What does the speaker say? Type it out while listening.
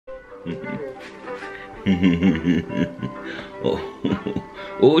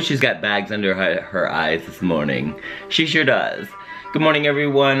Oh, she's got bags under her eyes this morning. She sure does. Good morning,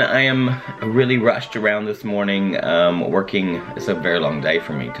 everyone. I am really rushed around this morning, working. It's a very long day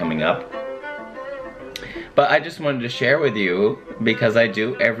for me coming up. But I just wanted to share with you, because I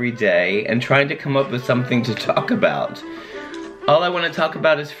do every day, and trying to come up with something to talk about. All I want to talk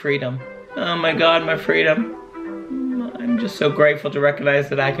about is freedom. Oh my God, my freedom. I'm just so grateful to recognize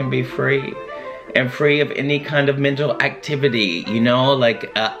that I can be free. And free of any kind of mental activity, you know,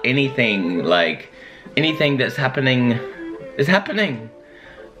 like anything that's happening is happening.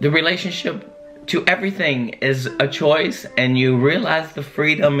 The relationship to everything is a choice, and you realize the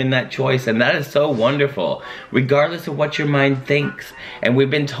freedom in that choice, and that is so wonderful, regardless of what your mind thinks. And we've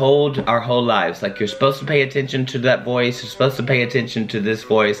been told our whole lives, like, you're supposed to pay attention to that voice, you're supposed to pay attention to this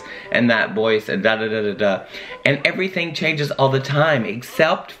voice and that voice, and da-da-da-da-da. And everything changes all the time,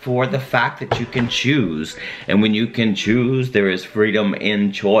 except for the fact that you can choose. And when you can choose, there is freedom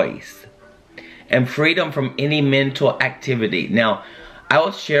in choice. And freedom from any mental activity. Now, I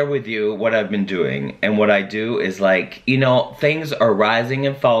will share with you what I've been doing, and what I do is, like, you know, things are rising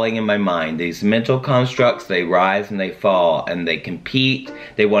and falling in my mind. These mental constructs, they rise and they fall, and they compete.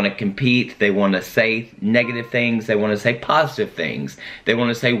 They want to compete. They want to say negative things. They want to say positive things. They want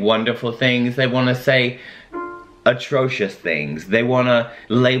to say wonderful things. They want to say atrocious things. They want to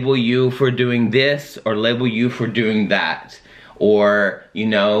label you for doing this, or label you for doing that. Or, you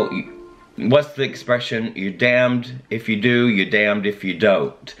know, what's the expression? You're damned if you do, you're damned if you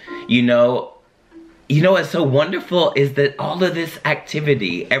don't. You know what's so wonderful is that all of this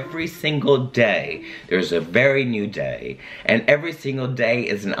activity, every single day, there's a very new day, and every single day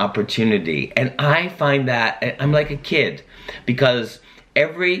is an opportunity. And I find that, I'm like a kid, because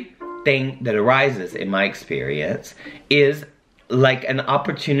everything that arises in my experience is like an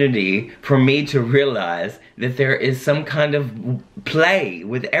opportunity for me to realize that there is some kind of play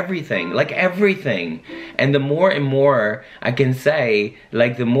with everything, like everything. And the more and more I can say,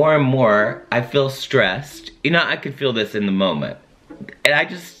 like, the more and more I feel stressed. You know, I could feel this in the moment. And I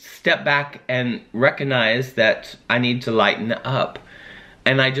just step back and recognize that I need to lighten up.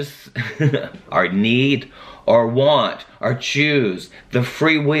 And I just, or need, or want, or choose, the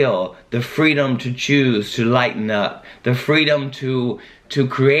free will, the freedom to choose to lighten up, the freedom to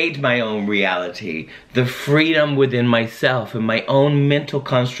create my own reality, the freedom within myself and my own mental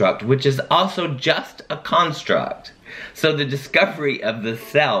construct, which is also just a construct. So the discovery of the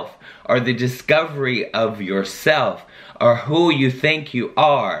self, or the discovery of yourself, or who you think you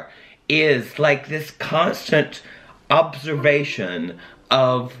are, is like this constant observation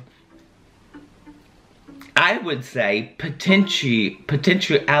of, I would say,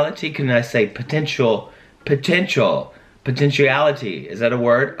 potentiality. Can I say potentiality? Is that a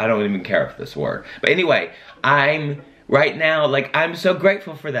word? I don't even care if this word. But anyway, I'm right now, like, I'm so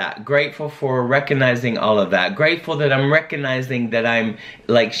grateful for that. Grateful for recognizing all of that. Grateful that I'm recognizing that I'm,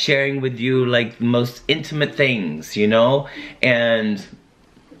 like, sharing with you, like, the most intimate things, you know? And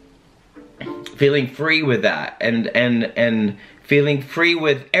feeling free with that. And feeling free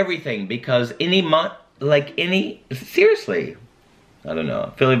with everything, because seriously, I don't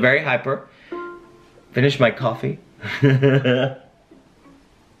know, feeling very hyper. Finished my coffee. Do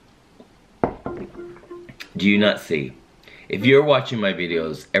you not see? If you're watching my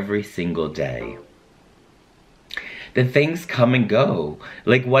videos every single day, the things come and go.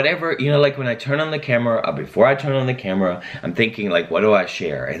 Like, whatever, you know, like when I turn on the camera, or before I turn on the camera, I'm thinking, like, what do I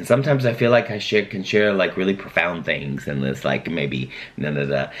share? And sometimes I feel like I can share like really profound things, and it's like maybe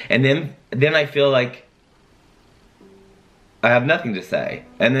and then I feel like I have nothing to say,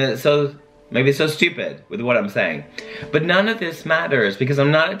 and then maybe it's so stupid with what I'm saying. But none of this matters, because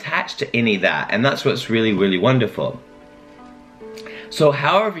I'm not attached to any of that, and that's what's really, really wonderful. So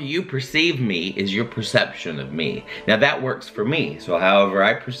however you perceive me is your perception of me. Now that works for me. So however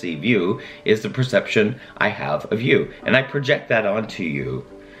I perceive you is the perception I have of you. And I project that onto you,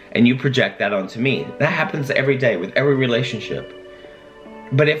 and you project that onto me. That happens every day with every relationship.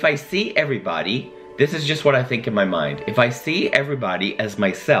 But if I see everybody, this is just what I think in my mind. If I see everybody as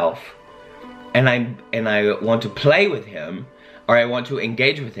myself, and I want to play with him, or I want to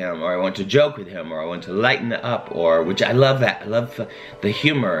engage with him, or I want to joke with him, or I want to lighten it up, or, which I love that. I love the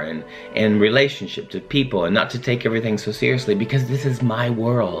humor and relationship to people, and not to take everything so seriously, because this is my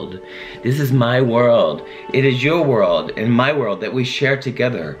world. This is my world. It is your world and my world that we share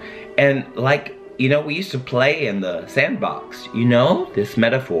together. And, like, you know, we used to play in the sandbox, you know, this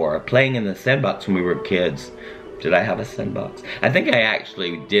metaphor, playing in the sandbox when we were kids. Did I have a sandbox? I think I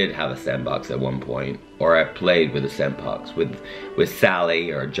actually did have a sandbox at one point, or I played with a sandbox with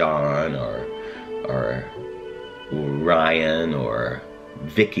Sally or John or Ryan or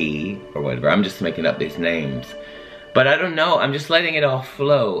Vicky or whatever. I'm just making up these names. But I don't know, I'm just letting it all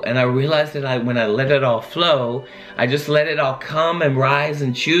flow. And I realized that when I let it all flow, I just let it all come and rise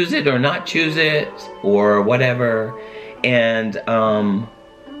and choose it or not choose it or whatever. And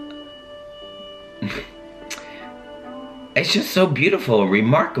it's just so beautiful and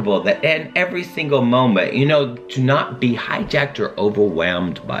remarkable that in every single moment, you know, to not be hijacked or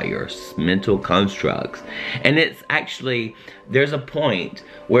overwhelmed by your mental constructs. And it's actually, there's a point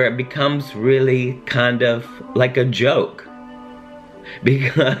where it becomes really kind of like a joke.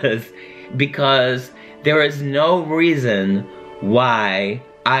 Because there is no reason why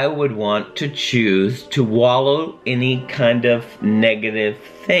I would want to choose to wallow any kind of negative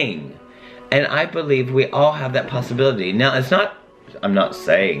thing. And I believe we all have that possibility. Now, I'm not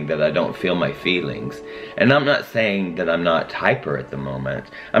saying that I don't feel my feelings. And I'm not saying that I'm not hyper at the moment.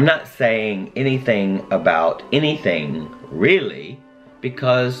 I'm not saying anything about anything, really,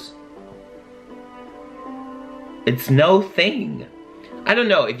 because it's no thing. I don't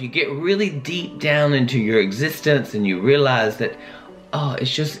know, if you get really deep down into your existence and you realize that, oh,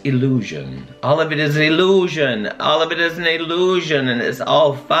 it's just illusion. All of it is an illusion. All of it is an illusion, and it's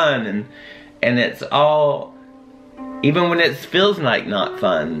all fun, and it's all, even when it feels like not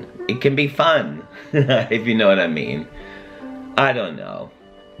fun, it can be fun, if you know what I mean. I don't know.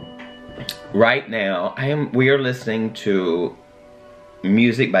 Right now, we are listening to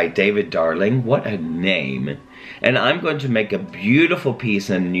music by David Darling. What a name. And I'm going to make a beautiful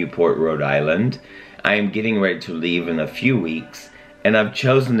piece in Newport, Rhode Island. I am getting ready to leave in a few weeks, and I've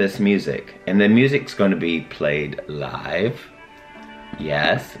chosen this music. And the music's going to be played live.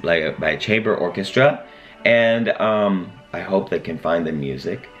 Yes, like by a chamber orchestra, and I hope they can find the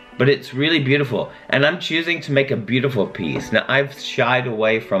music. But it's really beautiful, and I'm choosing to make a beautiful piece. Now, I've shied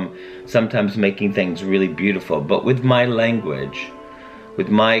away from sometimes making things really beautiful, but with my language, with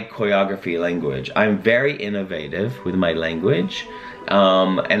my choreography language, I'm very innovative with my language,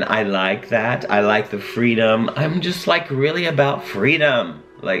 and I like that. I like the freedom. I'm just like really about freedom.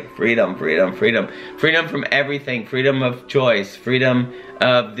 Like freedom, freedom, freedom. Freedom from everything. Freedom of choice. Freedom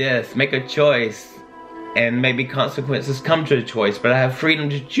of this. Make a choice. And maybe consequences come to the choice. But I have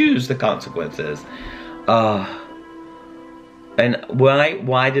freedom to choose the consequences. And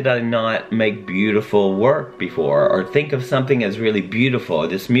why did I not make beautiful work before? Or think of something as really beautiful?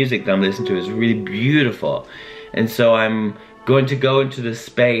 This music that I'm listening to is really beautiful. And so I'm going to go into the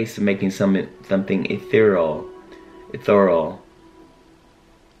space of making something ethereal.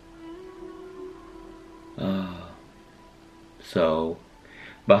 So,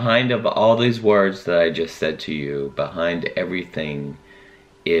 behind of all these words that I just said to you, behind everything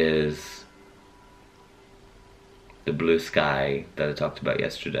is the blue sky that I talked about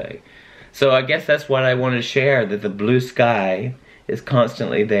yesterday. So I guess that's what I want to share, that the blue sky is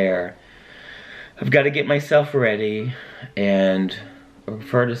constantly there. I've got to get myself ready, and I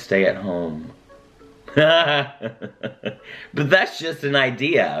prefer to stay at home. But that's just an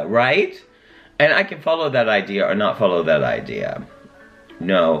idea, right? And I can follow that idea or not follow that idea.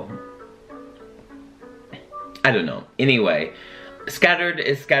 No. I don't know. Anyway, scattered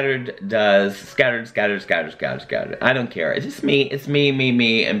is scattered does. Scattered. I don't care. It's just me. It's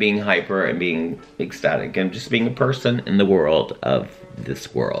me, and being hyper and being ecstatic and just being a person in the world of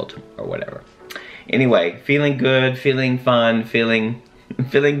this world or whatever. Anyway, feeling good, feeling fun, feeling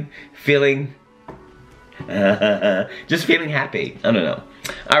just feeling happy. I don't know.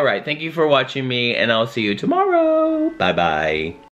 Alright, thank you for watching me, and I'll see you tomorrow. Bye-bye.